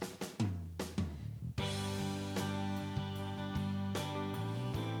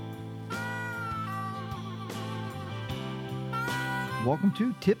Welcome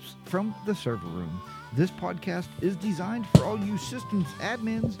to Tips from the Server Room. This podcast is designed for all you systems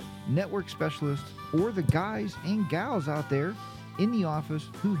admins, network specialists, or the guys and gals out there in the office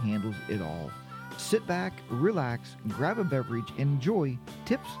who handles it all. Sit back, relax, grab a beverage, and enjoy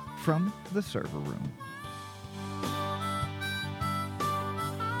Tips from the Server Room.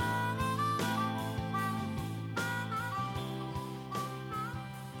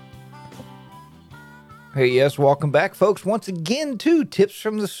 Hey, yes, welcome back, folks, once again to Tips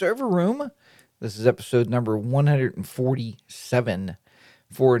from the Server Room. This is episode number 147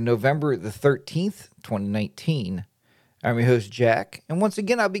 for November the 13th, 2019. I'm your host, Jack, and once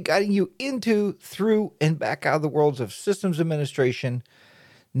again, I'll be guiding you into, through, and back out of the worlds of systems administration,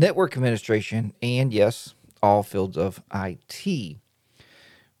 network administration, and yes, all fields of IT.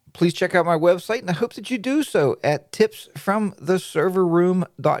 Please check out my website, and I hope that you do so at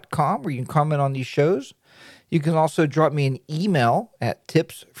tipsfromtheserverroom.com, where you can comment on these shows. You can also drop me an email at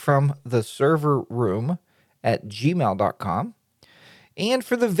tipsfromtheserverroom@gmail.com. And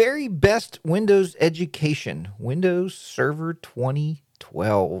for the very best Windows education, Windows Server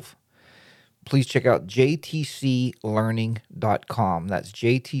 2012, please check out jtclearning.com. That's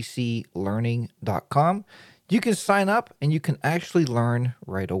jtclearning.com. You can sign up and you can actually learn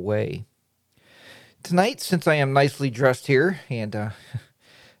right away. Tonight, since I am nicely dressed here and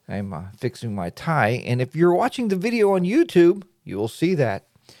I'm fixing my tie, and if you're watching the video on YouTube, you will see that.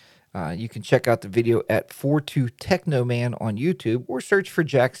 You can check out the video at 42technoman on YouTube or search for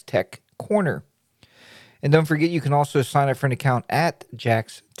Jack's Tech Corner. And don't forget, you can also sign up for an account at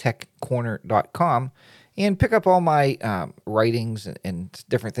jackstechcorner.com and pick up all my writings and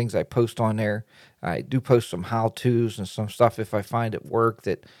different things I post on there. I do post some how-tos and some stuff if I find at work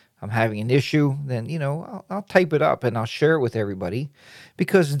that I'm having an issue, then, I'll type it up and I'll share it with everybody,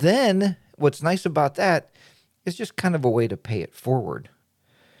 because then what's nice about that is just kind of a way to pay it forward.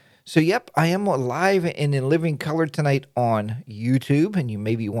 So, yep, I am live and in living color tonight on YouTube, and you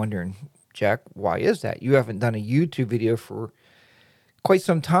may be wondering, Jack, why is that? You haven't done a YouTube video for quite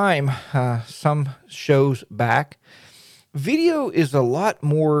some time, some shows back. Video is a lot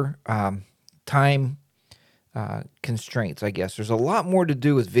more time constraints, I guess. There's a lot more to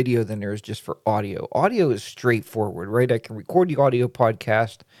do with video than there is just for audio. Audio is straightforward, right? I can record the audio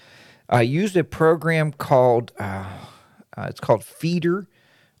podcast. I used a program called it's called Feeder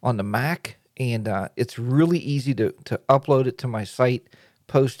on the Mac, and it's really easy to upload it to my site,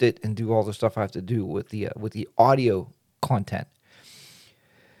 post it, and do all the stuff I have to do with the audio content.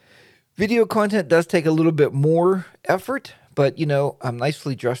 Video content does take a little bit more effort, but I'm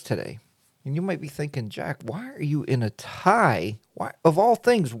nicely dressed today. And you might be thinking, Jack, why are you in a tie? Why, of all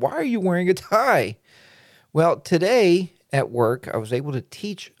things, why are you wearing a tie? Well, today at work, I was able to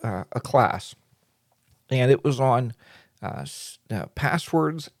teach a class, and it was on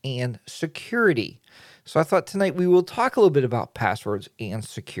passwords and security. So I thought tonight we will talk a little bit about passwords and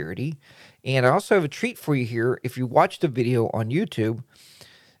security. And I also have a treat for you here. If you watched the video on YouTube,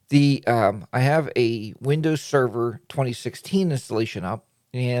 I have a Windows Server 2016 installation up,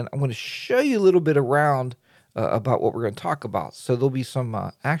 and I'm going to show you a little bit around about what we're going to talk about. So there'll be some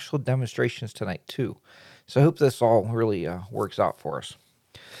actual demonstrations tonight too. So I hope this all really works out for us.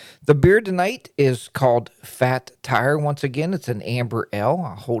 The beer tonight is called Fat Tire. Once again, it's an amber ale.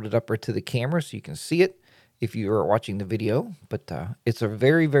 I'll hold it up right to the camera so you can see it if you are watching the video. But it's a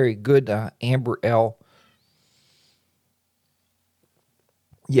very, very good amber ale.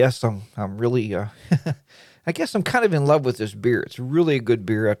 Yes, I'm really, I guess I'm kind of in love with this beer. It's really a good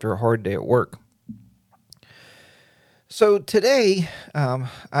beer after a hard day at work. So today,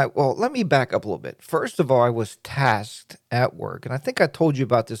 let me back up a little bit. First of all, I was tasked at work, and I think I told you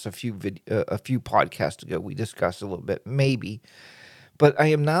about this a few podcasts ago. We discussed a little bit, maybe, but I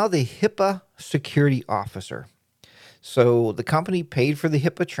am now the HIPAA security officer. So the company paid for the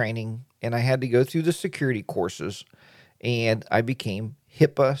HIPAA training, and I had to go through the security courses, and I became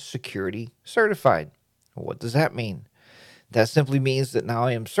HIPAA security certified. What does that mean? That simply means that now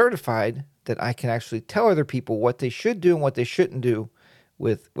I am certified that I can actually tell other people what they should do and what they shouldn't do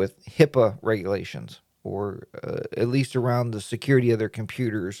with HIPAA regulations, or at least around the security of their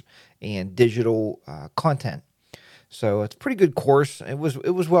computers and digital content. So it's a pretty good course. It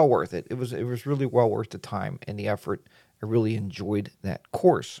was well worth it. It was really well worth the time and the effort. I really enjoyed that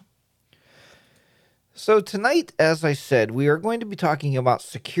course. So tonight, as I said, we are going to be talking about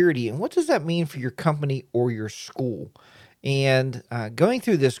security and what does that mean for your company or your school. And going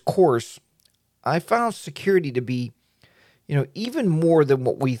through this course, I found security to be, even more than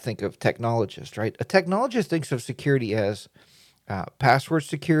what we think of technologists, right? A technologist thinks of security as password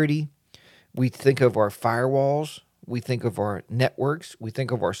security. We think of our firewalls, We think of our networks. We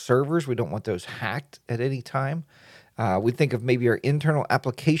think of our servers. We don't want those hacked at any time. We think of maybe our internal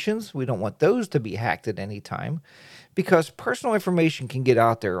applications. We don't want those to be hacked at any time because personal information can get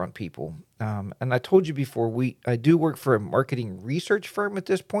out there on people. And I told you before, I do work for a marketing research firm at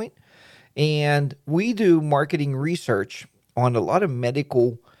this point, and we do marketing research on a lot of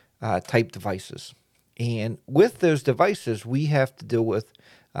medical type devices. And with those devices, we have to deal with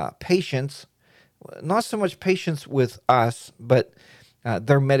patients, not so much patients with us, but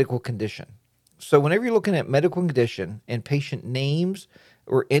their medical condition. So whenever you're looking at medical condition and patient names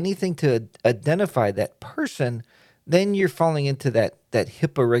or anything to identify that person, then you're falling into that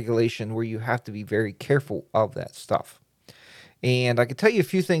HIPAA regulation where you have to be very careful of that stuff. And I can tell you a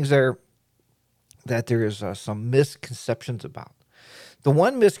few things there that there is some misconceptions about. The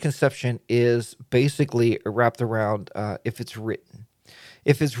one misconception is basically wrapped around if it's written.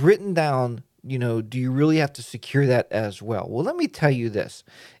 If it's written down, do you really have to secure that as well? Well, let me tell you this.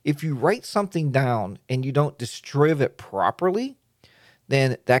 If you write something down and you don't destroy it properly,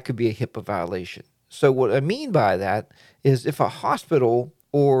 then that could be a HIPAA violation. So what I mean by that is if a hospital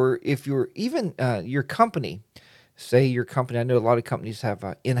or if you're even your company, say your company, I know a lot of companies have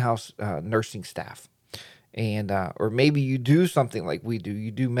in-house nursing staff. And or maybe you do something like we do. You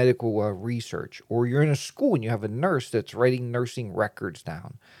do medical research, or you're in a school and you have a nurse that's writing nursing records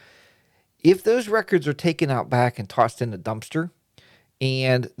down. If those records are taken out back and tossed in a dumpster,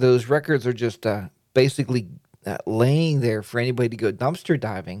 and those records are just basically laying there for anybody to go dumpster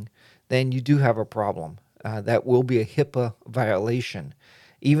diving, then you do have a problem. That will be a HIPAA violation,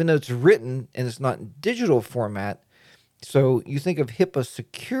 even though it's written and it's not in digital format. So you think of HIPAA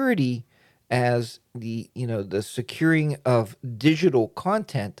security as the securing of digital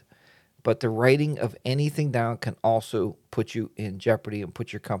content, but the writing of anything down can also put you in jeopardy and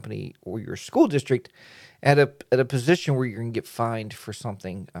put your company or your school district at a position where you're going to get fined for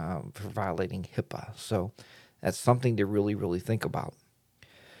something for violating HIPAA. So that's something to really, really think about.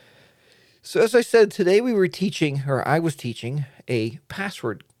 So as I said, today I was teaching a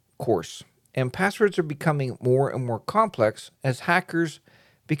password course, and passwords are becoming more and more complex as hackers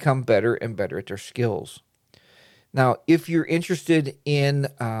become better and better at their skills. Now, if you're interested in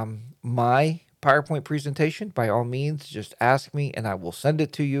my PowerPoint presentation, by all means, just ask me and I will send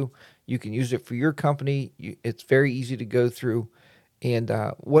it to you. You can use it for your company. It's very easy to go through. And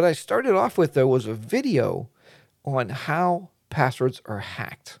what I started off with, though, was a video on how passwords are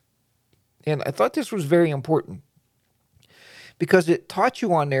hacked. And I thought this was very important because it taught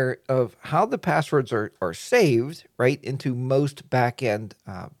you on there of how the passwords are saved, right, into most back-end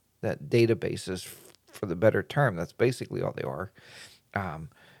that databases, for the better term. That's basically all they are,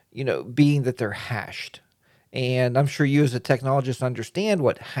 being that they're hashed. And I'm sure you as a technologist understand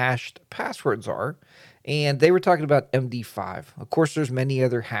what hashed passwords are. And they were talking about MD5. Of course, there's many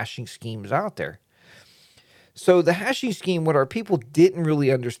other hashing schemes out there. So the hashing scheme, what our people didn't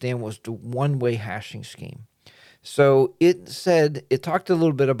really understand was the one-way hashing scheme. So it talked a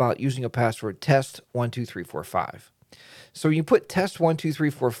little bit about using a password test 12345. So you put test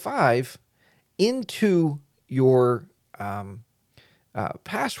 12345 into your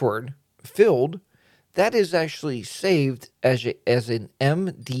password field, that is actually saved as an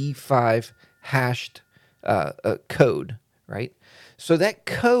MD5 hashed code, right? So that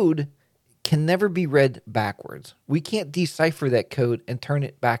code can never be read backwards. We can't decipher that code and turn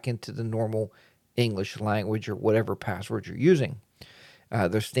it back into the normal English language or whatever password you're using,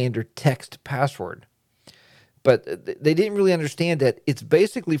 their standard text password. But they didn't really understand that it's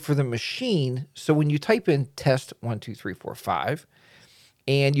basically for the machine. So when you type in test 12345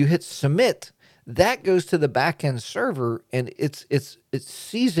 and you hit submit, that goes to the backend server and it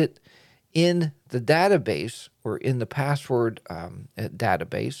sees it in the database or in the password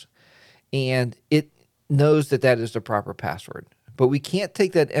database, and it knows that is the proper password. But we can't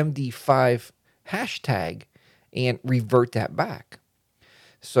take that MD5 hashtag and revert that back.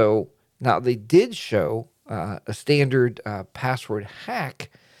 So now they did show a standard password hack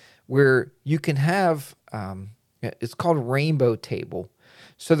where you can have, it's called rainbow table.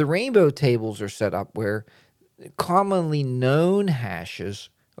 So the rainbow tables are set up where commonly known hashes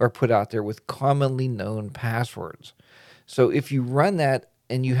are put out there with commonly known passwords. So if you run that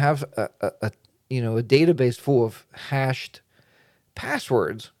and you have a database full of hashed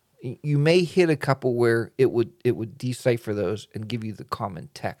passwords, you may hit a couple where it would decipher those and give you the common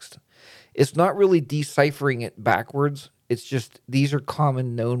text. It's not really deciphering it backwards. It's just these are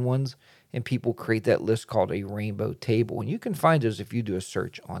common known ones, and people create that list called a rainbow table. And you can find those if you do a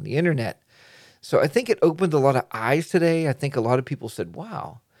search on the internet. So I think it opened a lot of eyes today. I think a lot of people said,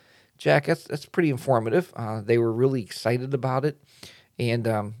 wow, Jack, that's pretty informative. They were really excited about it, and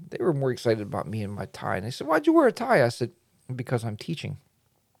they were more excited about me and my tie. And they said, "Why'd you wear a tie?" I said, "Because I'm teaching,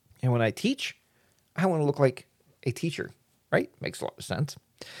 and when I teach, I want to look like a teacher." Right? Makes a lot of sense.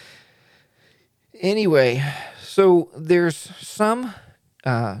 Anyway, so there's some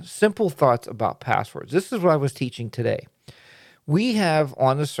simple thoughts about passwords. This is what I was teaching today. We have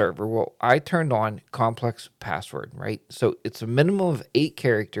on the server, well, I turned on complex password, right? So it's a minimum of 8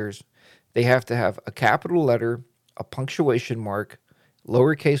 characters. They have to have a capital letter, a punctuation mark,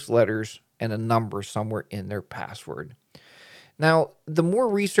 lowercase letters, and a number somewhere in their password. Now, the more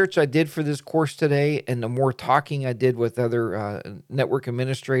research I did for this course today and the more talking I did with other network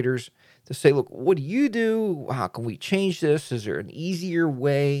administrators to say, look, what do you do? How can we change this? Is there an easier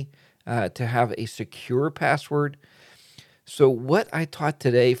way to have a secure password? So, what I taught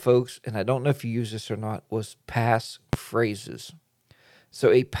today, folks, and I don't know if you use this or not, was pass phrases.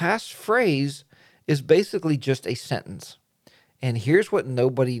 So, a pass phrase is basically just a sentence. And here's what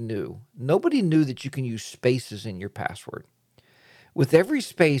nobody knew nobody knew that you can use spaces in your password. With every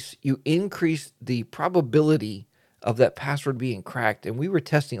space, you increase the probability of that password being cracked. And we were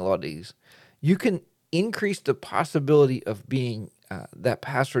testing a lot of these. You can increase the possibility of being that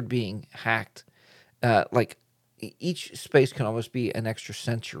password being hacked. Like each space can almost be an extra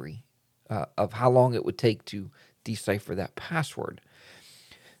century of how long it would take to decipher that password.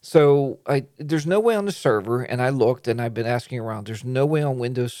 So there's no way on the server, and I looked and I've been asking around, there's no way on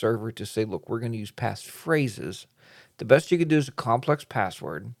Windows Server to say, look, we're going to use pass phrases. The best you can do is a complex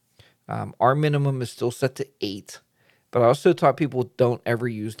password. Our minimum is still set to 8, but I also taught people don't ever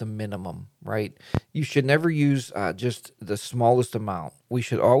use the minimum, right? You should never use just the smallest amount. We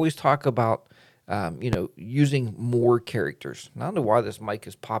should always talk about, using more characters. I don't know why this mic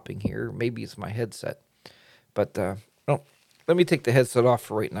is popping here. Maybe it's my headset, but let me take the headset off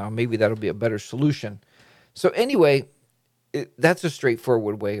for right now. Maybe that'll be a better solution. So anyway, that's a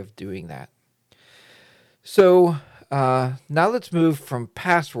straightforward way of doing that. So now let's move from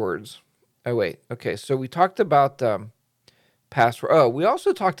passwords. Oh, wait. Okay, so we talked about password. Oh, we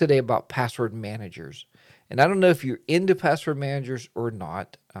also talked today about password managers. And I don't know if you're into password managers or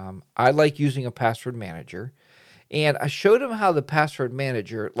not. I like using a password manager. And I showed them how the password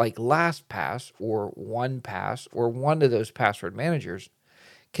manager, like LastPass or OnePass or one of those password managers,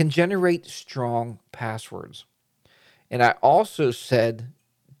 can generate strong passwords. And I also said,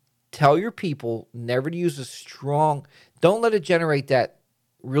 tell your people never to use a strong, don't let it generate that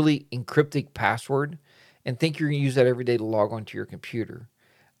really encrypted password and think you're going to use that every day to log onto your computer.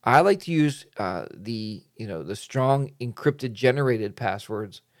 I like to use the strong encrypted generated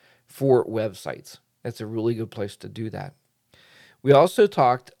passwords for websites. That's a really good place to do that. We also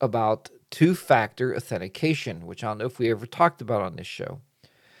talked about two-factor authentication, which I don't know if we ever talked about on this show.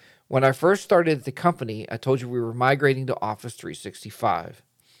 When I first started at the company, I told you we were migrating to Office 365.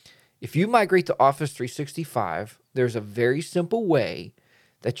 If you migrate to Office 365, there's a very simple way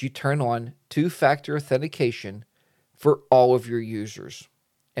that you turn on two-factor authentication for all of your users.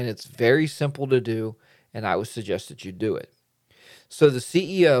 And it's very simple to do, and I would suggest that you do it. So the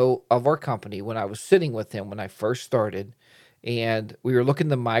CEO of our company, when I was sitting with him when I first started, and we were looking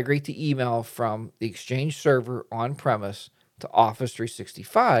to migrate the email from the Exchange server on-premise to Office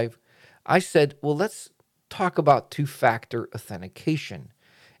 365, I said, well, let's talk about two-factor authentication.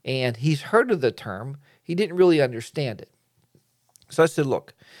 And he's heard of the term. He didn't really understand it. So I said,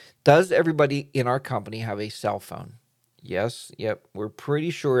 look, does everybody in our company have a cell phone? Yes, yep. We're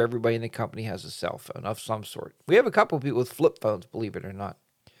pretty sure everybody in the company has a cell phone of some sort. We have a couple of people with flip phones, believe it or not.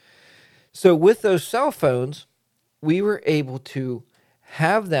 So with those cell phones, we were able to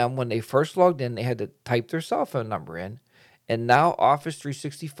have them, when they first logged in, they had to type their cell phone number in. And now Office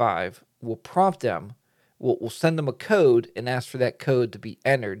 365 will prompt them, will send them a code and ask for that code to be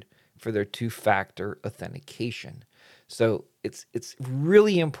entered for their two-factor authentication. So it's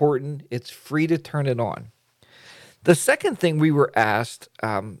really important. It's free to turn it on. The second thing we were asked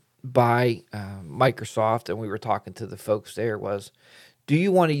by Microsoft, and we were talking to the folks there, was, do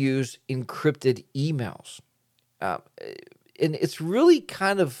you want to use encrypted emails? And it's really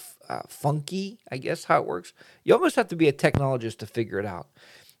kind of funky, I guess, how it works. You almost have to be a technologist to figure it out,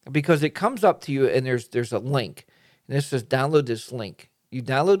 because it comes up to you and there's a link, and it says download this link. You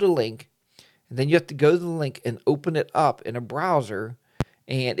download a link, and then you have to go to the link and open it up in a browser,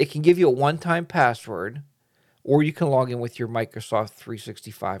 and it can give you a one-time password, or you can log in with your Microsoft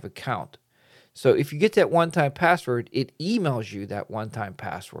 365 account. So if you get that one-time password, it emails you that one-time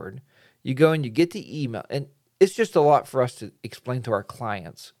password. You go and you get the email, and it's just a lot for us to explain to our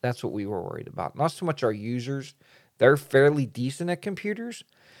clients. That's what we were worried about. Not so much our users. They're fairly decent at computers,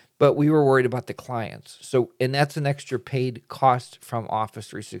 but we were worried about the clients. So, and that's an extra paid cost from Office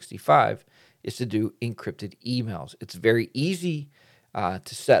 365 is to do encrypted emails. It's very easy to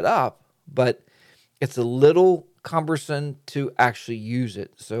set up, but it's a little cumbersome to actually use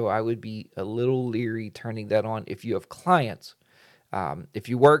it. So I would be a little leery turning that on if you have clients. If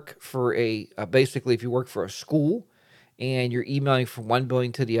you work for basically, if you work for a school and you're emailing from one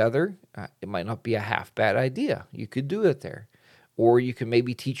building to the other, it might not be a half bad idea. You could do it there. Or you can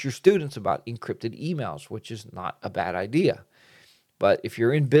maybe teach your students about encrypted emails, which is not a bad idea. But if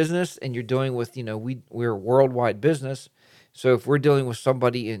you're in business and you're dealing with, we're a worldwide business. So if we're dealing with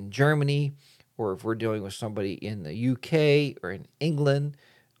somebody in Germany, or if we're dealing with somebody in the UK or in England,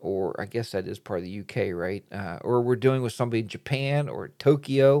 or I guess that is part of the UK, right? Or we're dealing with somebody in Japan or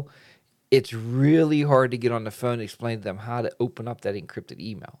Tokyo, it's really hard to get on the phone and explain to them how to open up that encrypted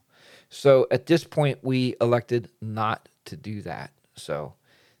email. So at this point, we elected not to do that. So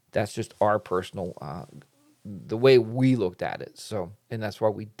that's just our personal, the way we looked at it. So, and that's why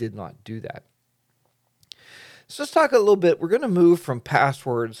we did not do that. So let's talk a little bit. We're going to move from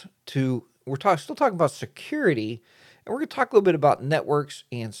passwords to, still talking about security, and we're going to talk a little bit about networks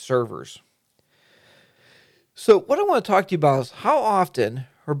and servers. So what I want to talk to you about is how often,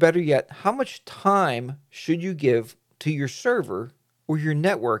 or better yet, how much time should you give to your server or your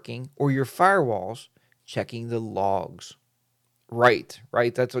networking or your firewalls checking the logs? Right.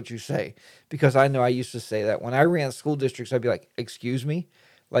 That's what you say. Because I know I used to say that. When I ran school districts, I'd be like, excuse me?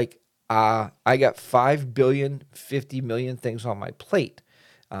 Like, I got 5 billion, 50 million things on my plate.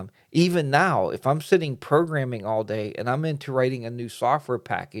 Even now, if I'm sitting programming all day and I'm into writing a new software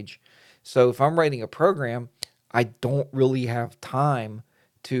package, so if I'm writing a program, I don't really have time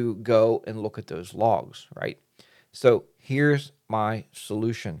to go and look at those logs, right? So here's my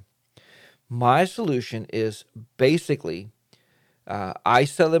solution. My solution is basically I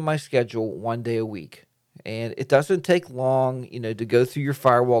set in my schedule 1 day a week. And it doesn't take long, to go through your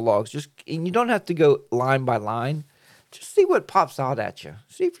firewall logs. And you don't have to go line by line. Just see what pops out at you.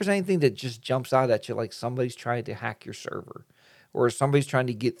 See if there's anything that just jumps out at you, like somebody's trying to hack your server, or somebody's trying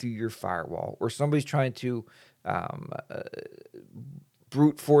to get through your firewall, or somebody's trying to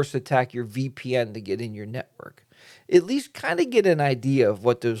brute force attack your VPN to get in your network. At least kind of get an idea of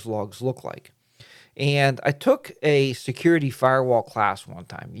what those logs look like. And I took a security firewall class one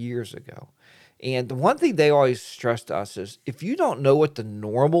time years ago. And the one thing they always stress to us is if you don't know what the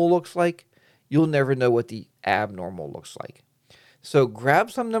normal looks like, you'll never know what the abnormal looks like. So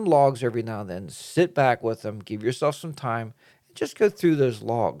grab some of them logs every now and then, sit back with them, give yourself some time, and just go through those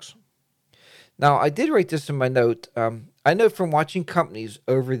logs. Now, I did write this in my note. I know from watching companies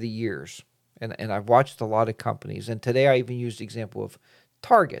over the years, and I've watched a lot of companies, and today I even used the example of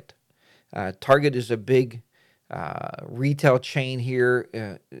Target. Target is a big retail chain here,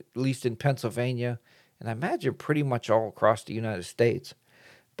 at least in Pennsylvania, and I imagine pretty much all across the United States.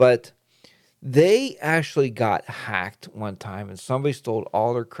 But they actually got hacked one time, and somebody stole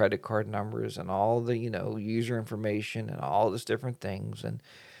all their credit card numbers and all the, user information and all this different things. And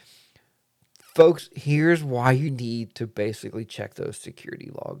folks, here's why you need to basically check those security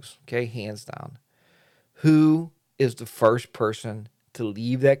logs. Okay, hands down. Who is the first person to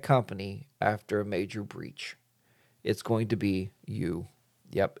leave that company after a major breach? It's going to be you.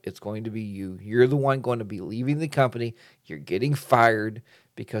 Yep, it's going to be you. You're the one going to be leaving the company. You're getting fired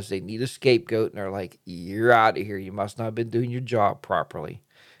because they need a scapegoat, and they're like, you're out of here. You must not have been doing your job properly.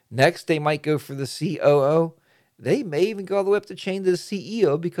 Next, they might go for the COO. They may even go all the way up the chain to the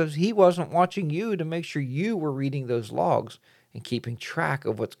CEO because he wasn't watching you to make sure you were reading those logs and keeping track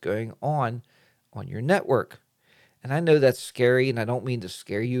of what's going on your network. And I know that's scary, and I don't mean to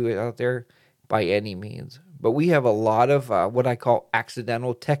scare you out there by any means. But we have a lot of what I call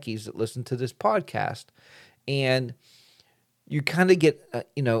accidental techies that listen to this podcast. And you kind of get,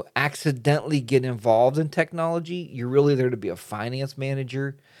 accidentally get involved in technology. You're really there to be a finance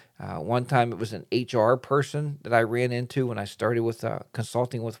manager. One time it was an HR person that I ran into when I started with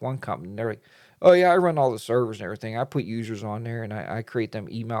consulting with one company. They're like, oh, yeah, I run all the servers and everything. I put users on there, and I create them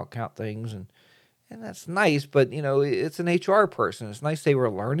email account things. And that's nice, but, it's an HR person. It's nice they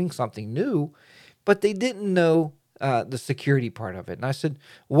were learning something new, but they didn't know the security part of it. And I said,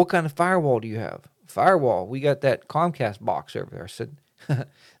 well, what kind of firewall do you have? Firewall, we got that Comcast box over there. I said,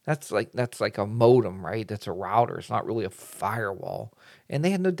 that's like a modem, right? That's a router. It's not really a firewall. And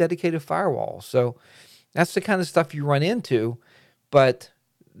they had no dedicated firewall. So that's the kind of stuff you run into, but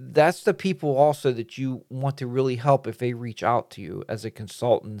that's the people also that you want to really help if they reach out to you as a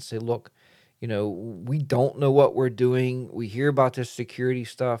consultant and say, look, we don't know what we're doing. We hear about this security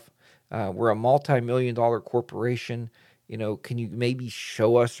stuff. We're a multi-million-dollar corporation. Can you maybe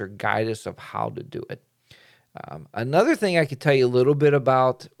show us or guide us of how to do it? Another thing I could tell you a little bit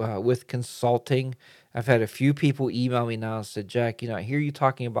about with consulting, I've had a few people email me now and said, Jack, I hear you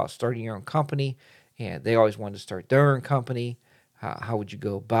talking about starting your own company, and they always wanted to start their own company. How would you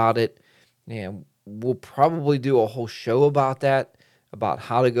go about it? And we'll probably do a whole show about that, about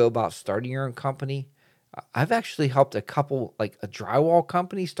how to go about starting your own company. I've actually helped a couple, like a drywall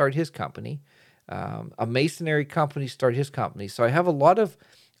company, start his company, a masonry company start his company. So I have a lot of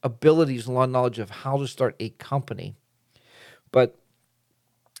abilities and a lot of knowledge of how to start a company. But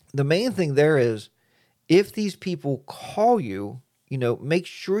the main thing there is, if these people call you, make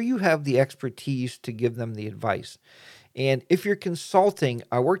sure you have the expertise to give them the advice. And if you're consulting,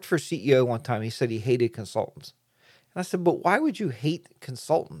 I worked for a CEO one time. He said he hated consultants. And I said, but why would you hate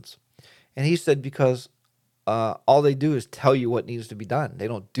consultants? And he said, because all they do is tell you what needs to be done. They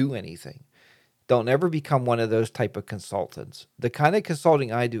don't do anything. Don't ever become one of those type of consultants. The kind of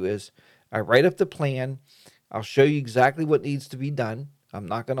consulting I do is I write up the plan. I'll show you exactly what needs to be done. I'm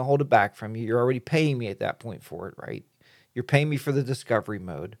not going to hold it back from you. You're already paying me at that point for it, right? You're paying me for the discovery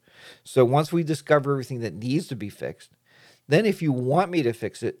mode. So once we discover everything that needs to be fixed, then if you want me to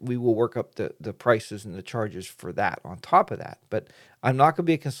fix it, we will work up the prices and the charges for that on top of that. But I'm not going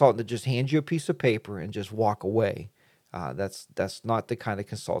to be a consultant that just hands you a piece of paper and just walk away. That's not the kind of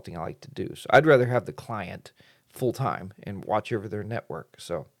consulting I like to do. So I'd rather have the client full time and watch over their network.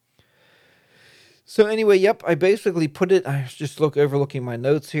 So anyway, yep, I basically put it. I was just overlooking my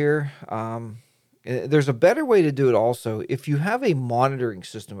notes here. There's a better way to do it also. If you have a monitoring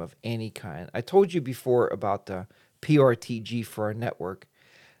system of any kind, I told you before about the PRTG for our network.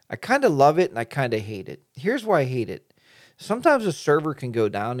 I kind of love it and I kind of hate it. Here's why I hate it. Sometimes a server can go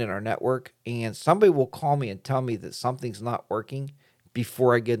down in our network and somebody will call me and tell me that something's not working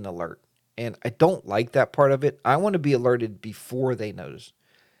before I get an alert. And I don't like that part of it. I want to be alerted before they notice.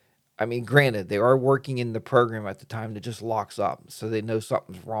 I mean, granted, they are working in the program at the time that just locks up, so they know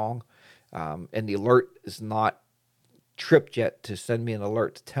something's wrong. And the alert is not tripped yet to send me an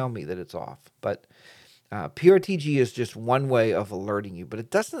alert to tell me that it's off. But PRTG is just one way of alerting you, but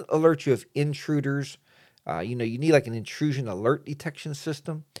it doesn't alert you of intruders. You need like an intrusion alert detection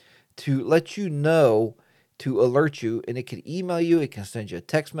system to let you know, to alert you, and it can email you, it can send you a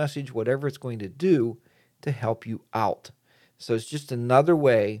text message, whatever it's going to do to help you out. So it's just another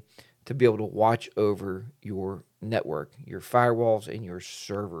way to be able to watch over your network, your firewalls, and your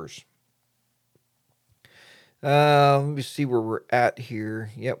servers. Let me see where we're at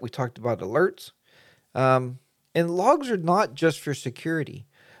here. Yep, we talked about alerts. And logs are not just for security.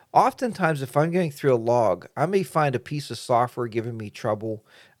 Oftentimes, if I'm going through a log, I may find a piece of software giving me trouble.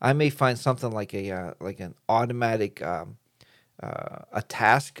 I may find something like an automatic a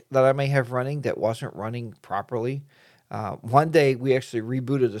task that I may have running that wasn't running properly. One day, we actually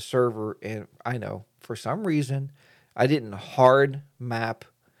rebooted a server, and I know for some reason I didn't hard map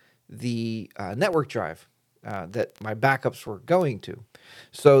the network drive that my backups were going to.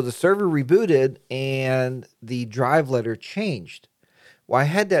 So the server rebooted and the drive letter changed. Well, I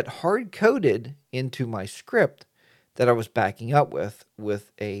had that hard coded into my script that I was backing up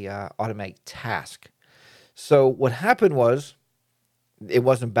with a automatic task. So what happened was it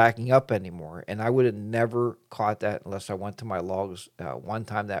wasn't backing up anymore, and I would have never caught that unless I went to my logs one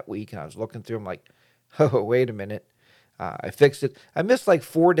time that week and I was looking through them like, oh, wait a minute. I fixed it. I missed like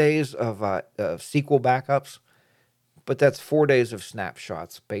 4 days of SQL backups, but that's 4 days of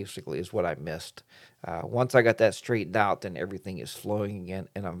snapshots, basically, is what I missed. Once I got that straightened out, then everything is flowing again,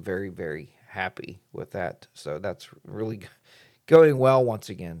 and I'm very, very happy with that. So that's really going well once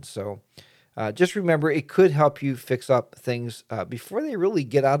again. So just remember, it could help you fix up things before they really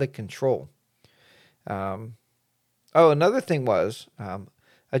get out of control. Another thing was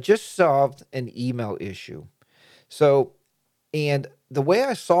I just solved an email issue. So, and the way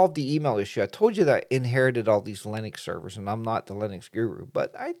I solved the email issue, I told you that I inherited all these Linux servers, and I'm not the Linux guru,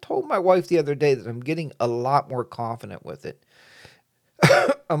 but I told my wife the other day that I'm getting a lot more confident with it.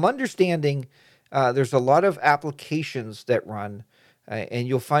 I'm understanding there's a lot of applications that run, and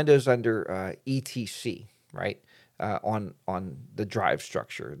you'll find those under etc, right, on the drive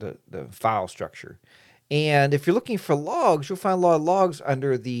structure, the file structure. And if you're looking for logs, you'll find a lot of logs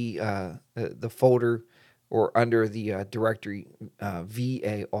under the folder or under the directory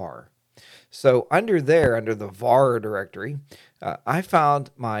VAR. So under there, under the VAR directory, I found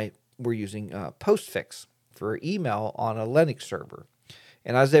we're using postfix for email on a Linux server.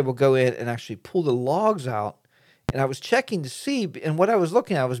 And I was able to go in and actually pull the logs out. And I was checking to see, and what I was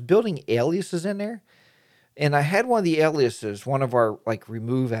looking at, I was building aliases in there. And I had one of the aliases, one of our like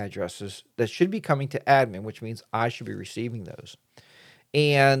remove addresses that should be coming to admin, which means I should be receiving those.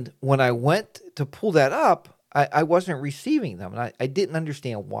 And when I went to pull that up, I wasn't receiving them, and I didn't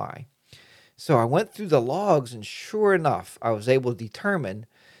understand why. So I went through the logs, and sure enough, I was able to determine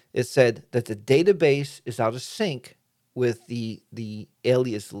it said that the database is out of sync with the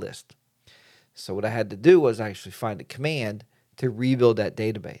alias list. So what I had to do was actually find a command to rebuild that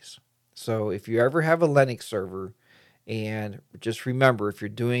database. So if you ever have a Linux server, and just remember, if you're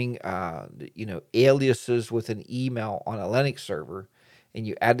doing aliases with an email on a Linux server, and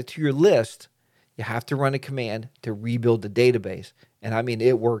you add it to your list, you have to run a command to rebuild the database. And I mean,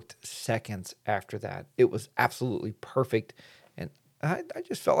 it worked seconds after that. It was absolutely perfect. And I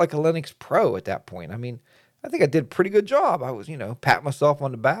just felt like a Linux pro at that point. I mean, I think I did a pretty good job. I was, pat myself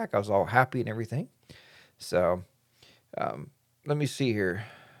on the back. I was all happy and everything. So let me see here.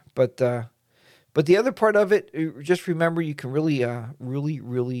 But the other part of it, just remember, you can really,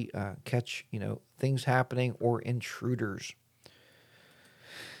 really catch, things happening or intruders.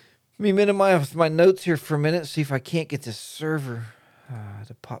 Let me minimize my notes here for a minute, see if I can't get this server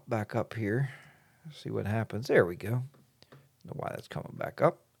to pop back up here. See what happens. There we go. I don't know why that's coming back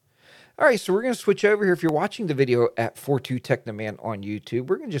up. All right, so we're going to switch over here. If you're watching the video at 42technoman on YouTube,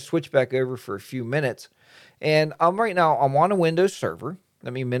 we're going to just switch back over for a few minutes. And right now, I'm on a Windows server.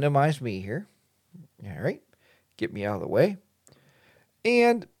 Let me minimize me here. All right, get me out of the way.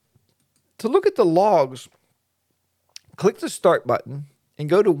 And to look at the logs, click the Start button and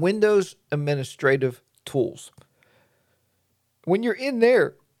go to Windows Administrative Tools. When you're in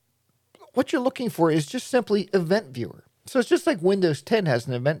there, what you're looking for is just simply Event Viewer. So it's just like Windows 10 has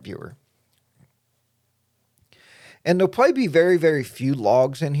an Event Viewer. And there'll probably be very, very few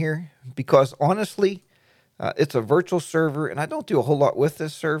logs in here because honestly, it's a virtual server and I don't do a whole lot with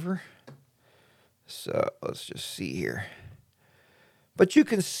this server. So let's just see here. But you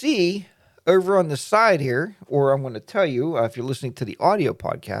can see over on the side here, or I'm going to tell you if you're listening to the audio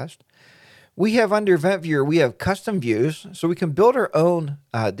podcast, we have under Event Viewer, we have custom views. So we can build our own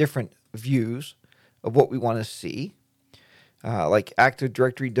different views of what we want to see. Like Active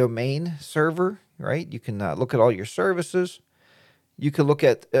Directory domain server, right? You can look at all your services. You can look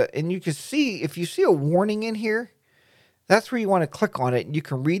at, and you can see, if you see a warning in here, that's where you want to click on it, and you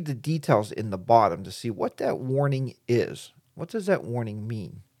can read the details in the bottom to see what that warning is. What does that warning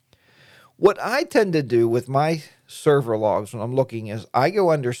mean? What I tend to do with my server logs when I'm looking is I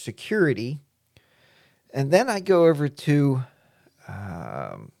go under Security, and then I go over to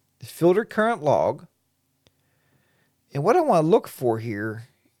Filter Current Log. And what I want to look for here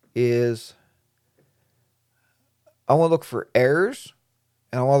is I want to look for errors,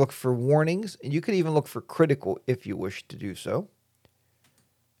 and I want to look for warnings, and you can even look for critical if you wish to do so.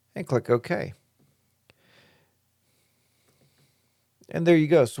 And click OK. And there you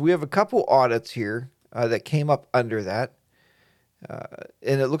go. So we have a couple audits here that came up under that.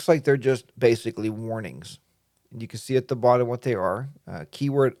 And it looks like they're just basically warnings. And you can see at the bottom what they are.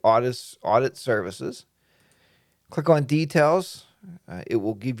 Keyword audit services. Click on details. It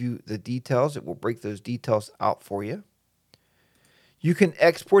will give you the details. It will break those details out for you. You can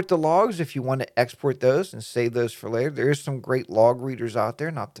export the logs if you want to export those and save those for later. There is some great log readers out there,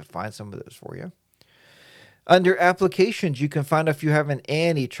 and I'll have to find some of those for you. Under applications, you can find if you having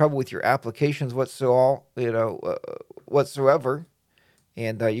any trouble with your applications whatsoever,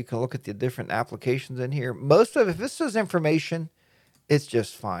 and you can look at the different applications in here. Most of, if this is information, it's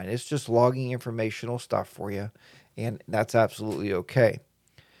just fine. It's just logging informational stuff for you, and that's absolutely okay.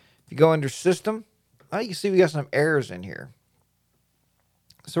 If you go under System, you can see we got some errors in here.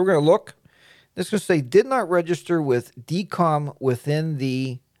 So we're going to look. This is going to say did not register with DCOM within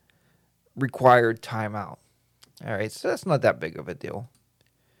the required timeout. All right, so that's not that big of a deal.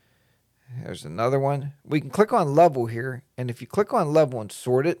 There's another one. We can click on level here, and if you click on level and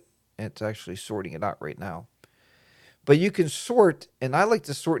sort it, it's actually sorting it out right now. But you can sort, and I like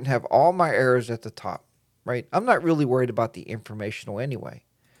to sort and have all my errors at the top, right? I'm not really worried about the informational anyway.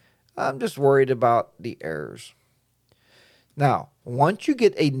 I'm just worried about the errors. Now, once you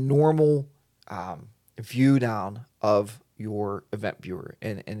get a normal view down of your event viewer,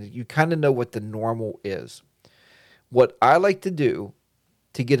 and you kind of know what the normal is, what I like to do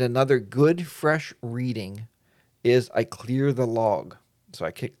to get another good, fresh reading is I clear the log. So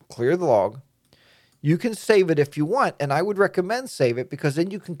I click clear the log. You can save it if you want, and I would recommend save it because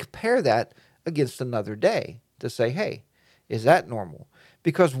then you can compare that against another day to say, hey, is that normal?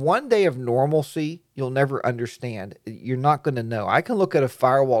 Because one day of normalcy, you'll never understand. You're not going to know. I can look at a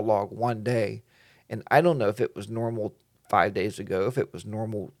firewall log one day, and I don't know if it was normal 5 days ago, if it was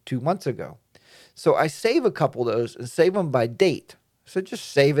normal 2 months ago. So I save a couple of those and save them by date. So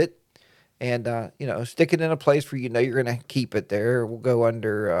just save it and, stick it in a place where you're going to keep it there. We'll go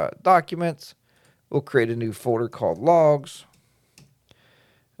under documents. We'll create a new folder called logs.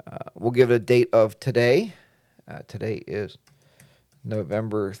 We'll give it a date of today. Today is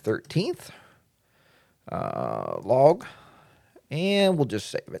November 13th. Log. And we'll just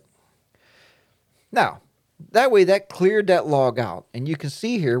save it. Now, that way that cleared that log out. And you can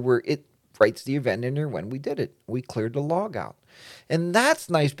see here where it writes the event in there when we did it. We cleared the log out. And that's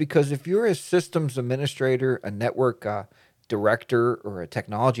nice because if you're a systems administrator, a network director, or a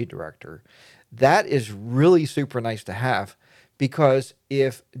technology director, that is really super nice to have. Because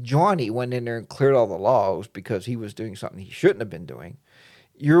if Johnny went in there and cleared all the logs because he was doing something he shouldn't have been doing,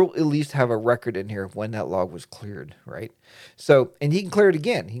 you'll at least have a record in here of when that log was cleared, right? So, and he can clear it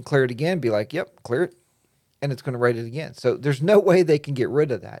again. He can clear it again, be like, yep, clear it. And it's going to write it again. So there's no way they can get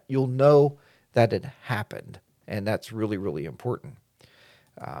rid of that. You'll know that it happened. And that's really, really important.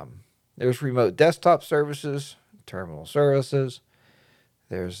 There's remote desktop services, terminal services.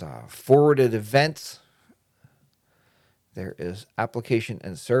 There's forwarded events. There is application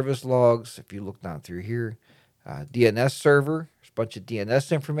and service logs. If you look down through here, DNS server, there's a bunch of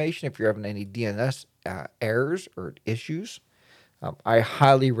DNS information. If you're having any DNS errors or issues, I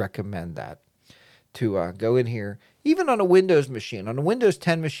highly recommend that to go in here. Even on a Windows machine, on a Windows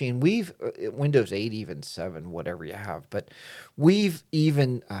 10 machine, Windows 8, even 7, whatever you have, but we've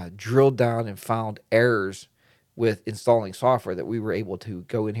even drilled down and found errors with installing software that we were able to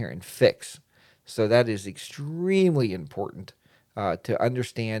go in here and fix. So that is extremely important to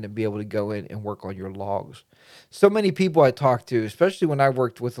understand and be able to go in and work on your logs. So many people I talk to, especially when I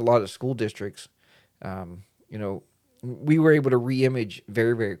worked with a lot of school districts, we were able to re-image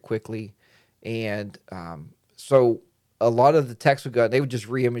very, very quickly. And so a lot of the techs would go, they would just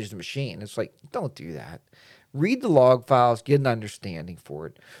re-image the machine. It's like, don't do that. Read the log files, get an understanding for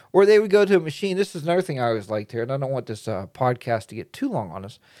it. Or they would go to a machine. This is another thing I always liked here, and I don't want this podcast to get too long on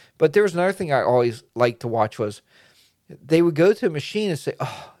us, but there was another thing I always liked to watch was they would go to a machine and say,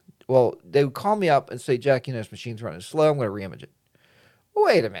 they would call me up and say, Jack, this machine's running slow. I'm going to re-image it.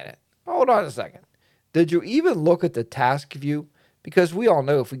 Wait a minute. Hold on a second. Did you even look at the task view? Because we all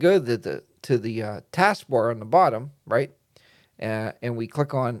know if we go to the taskbar on the bottom, right, and we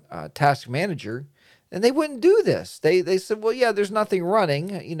click on Task Manager, and they wouldn't do this. They said, well, yeah, there's nothing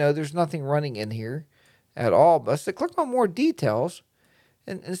running. There's nothing running in here at all. But I said, click on more details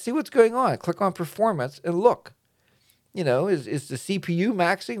and see what's going on. Click on performance and look. Is the CPU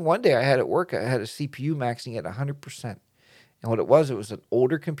maxing? One day I had at work, I had a CPU maxing at 100%. And what it was an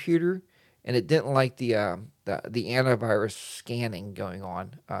older computer, and it didn't like the antivirus scanning going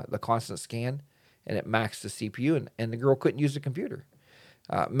on, the constant scan, and it maxed the CPU, and the girl couldn't use the computer.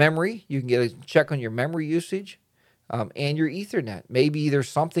 Memory, you can get a check on your memory usage and your Ethernet. Maybe there's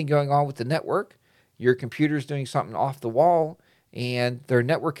something going on with the network. Your computer's doing something off the wall, and their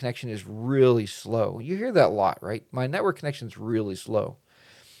network connection is really slow. You hear that a lot, right? My network connection is really slow.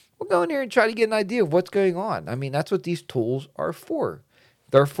 We'll go in here and try to get an idea of what's going on. I mean, that's what these tools are for.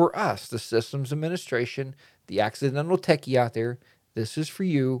 They're for us, the systems administration, the accidental techie out there. This is for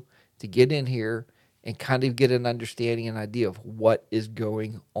you to get in here and kind of get an understanding and idea of what is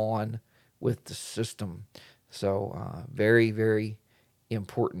going on with the system. So very, very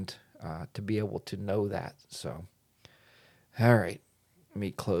important to be able to know that. So, all right, let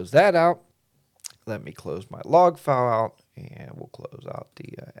me close that out. Let me close my log file out, and we'll close out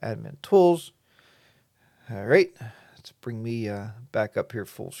the admin tools. All right, let's bring me back up here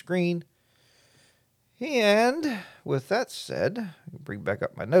full screen. And with that said, bring back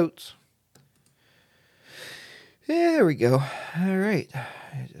up my notes. There we go. All right.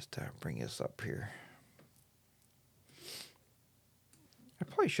 Just bring this up here. I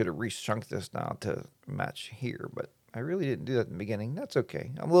probably should have reshrunk this now to match here, but I really didn't do that in the beginning. That's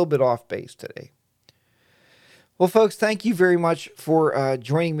okay. I'm a little bit off base today. Well, folks, thank you very much for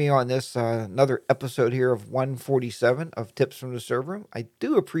joining me on this another episode here of 147 of Tips from the Server Room. I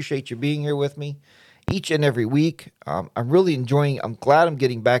do appreciate you being here with me each and every week. I'm really enjoying. I'm glad I'm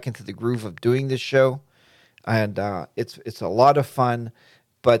getting back into the groove of doing this show, and it's a lot of fun.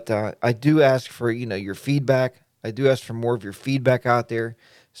 But I do ask for your feedback. I do ask for more of your feedback out there.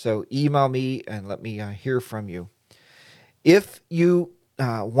 So email me and let me hear from you. If you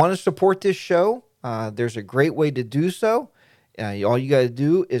want to support this show, there's a great way to do so. All you got to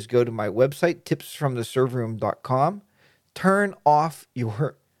do is go to my website, tipsfromtheserverroom.com, turn off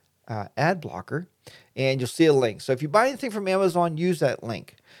your ad blocker, and you'll see a link. So if you buy anything from Amazon, use that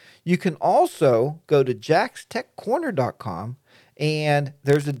link. You can also go to jackstechcorner.com and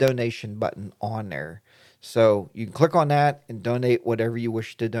there's a donation button on there. So you can click on that and donate whatever you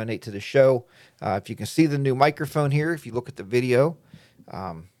wish to donate to the show. If you can see the new microphone here, if you look at the video,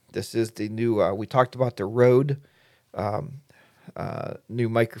 this is the new, we talked about the Rode, new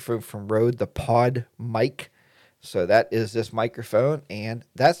microphone from Rode, the Pod Mic. So that is this microphone, and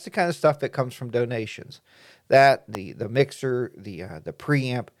that's the kind of stuff that comes from donations. That, the mixer, the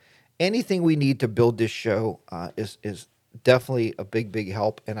preamp, anything we need to build this show is definitely a big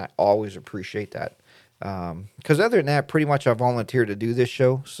help, and I always appreciate that. Because other than that, pretty much I volunteer to do this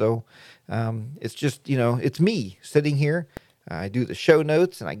show. So it's just, it's me sitting here. I do the show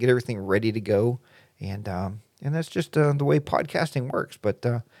notes, and I get everything ready to go. And that's just the way podcasting works. But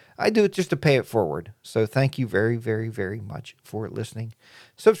I do it just to pay it forward. So thank you very, very, very much for listening,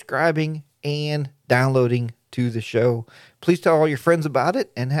 subscribing, and downloading to the show. Please tell all your friends about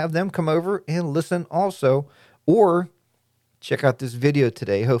it and have them come over and listen also. Or check out this video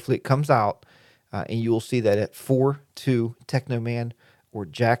today. Hopefully it comes out. And you will see that at 4-2 Technoman or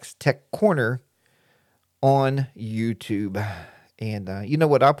Jack's Tech Corner on YouTube. And you know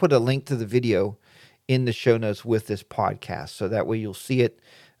what? I'll put a link to the video in the show notes with this podcast. So that way you'll see it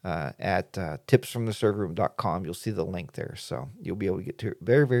at tipsfromtheserverroom.com. You'll see the link there. So you'll be able to get to it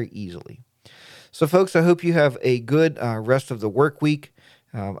very, very easily. So folks, I hope you have a good rest of the work week.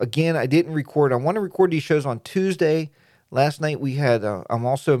 Again, I didn't record. I want to record these shows on Tuesday. Last night we had, I'm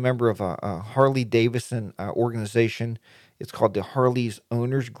also a member of a Harley Davidson organization. It's called the Harley's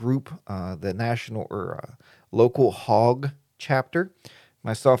Owners Group, the national or local hog chapter.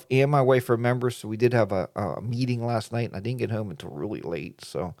 Myself and my wife are members, so we did have a meeting last night, and I didn't get home until really late,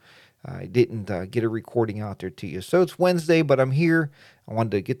 so I didn't get a recording out there to you. So it's Wednesday, but I'm here. I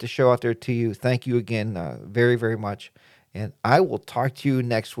wanted to get the show out there to you. Thank you again very, very much, and I will talk to you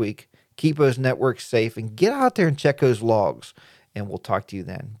next week. Keep those networks safe and get out there and check those logs. And we'll talk to you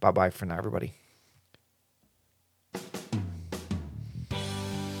then. Bye-bye for now, everybody.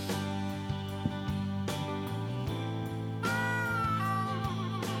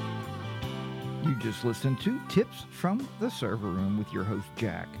 You just listened to Tips from the Server Room with your host,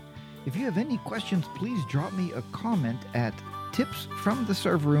 Jack. If you have any questions, please drop me a comment at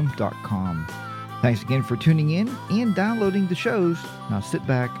tipsfromtheserverroom.com. Thanks again for tuning in and downloading the shows. Now sit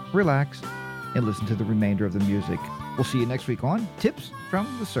back, relax, and listen to the remainder of the music. We'll see you next week on Tips from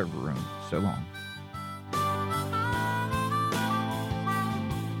the Server Room. So long.